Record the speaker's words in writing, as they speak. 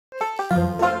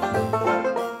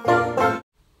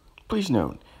Please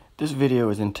note, this video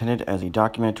is intended as a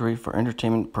documentary for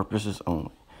entertainment purposes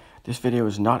only. This video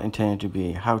is not intended to be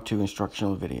a how-to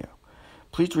instructional video.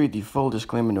 Please read the full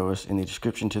disclaimer notice in the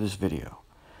description to this video.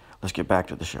 Let's get back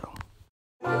to the show.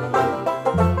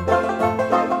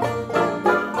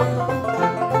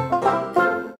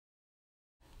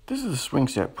 This is the swing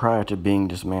set prior to being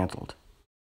dismantled.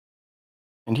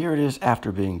 And here it is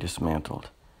after being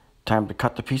dismantled. Time to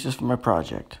cut the pieces for my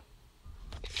project.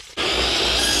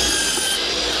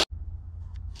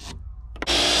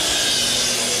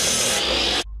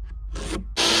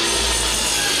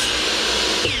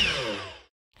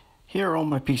 Here are all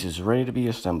my pieces ready to be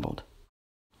assembled.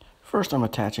 First, I'm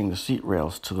attaching the seat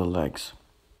rails to the legs.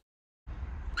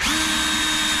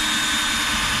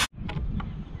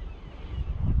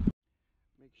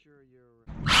 Make sure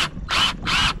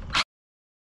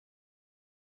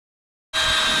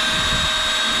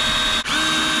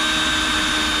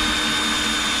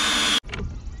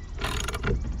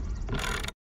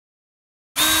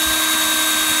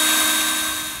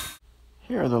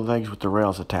Here are the legs with the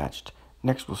rails attached.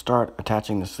 Next, we'll start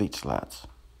attaching the seat slats.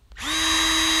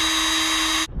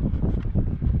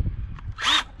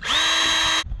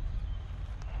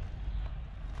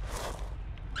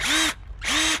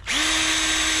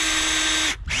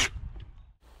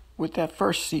 With that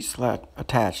first seat slat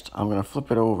attached, I'm going to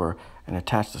flip it over and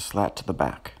attach the slat to the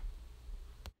back.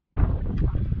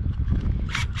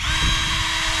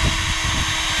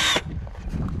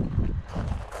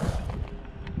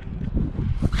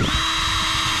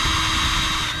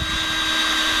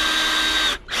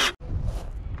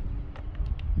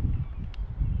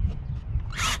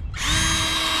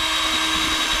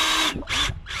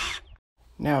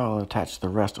 Now I'll attach the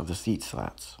rest of the seat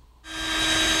slats.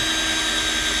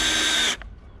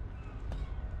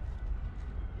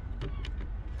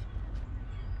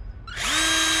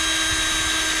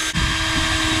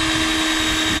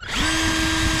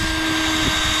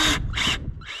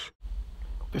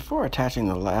 Before attaching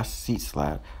the last seat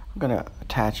slat, I'm going to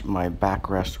attach my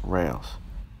backrest rails.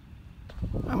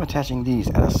 I'm attaching these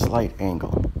at a slight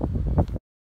angle.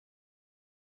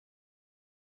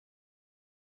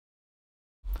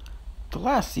 The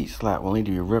last seat slat will need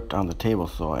to be ripped on the table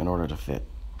saw in order to fit.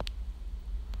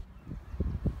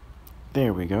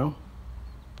 There we go.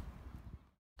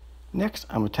 Next,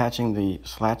 I'm attaching the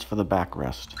slats for the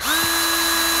backrest.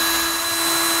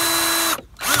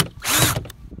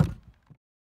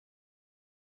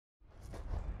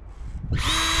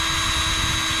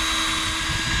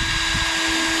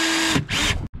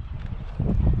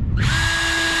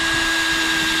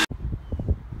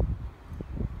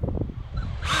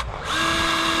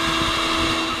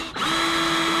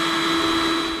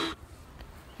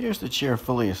 Here's the chair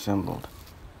fully assembled.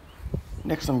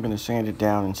 Next, I'm going to sand it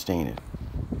down and stain it.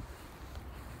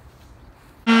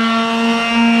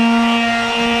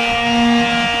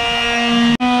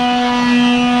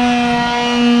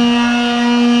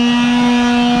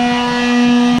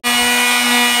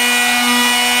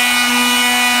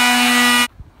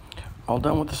 All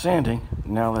done with the sanding.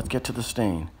 Now let's get to the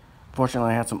stain.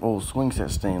 Fortunately, I had some old swing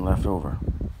set stain left over.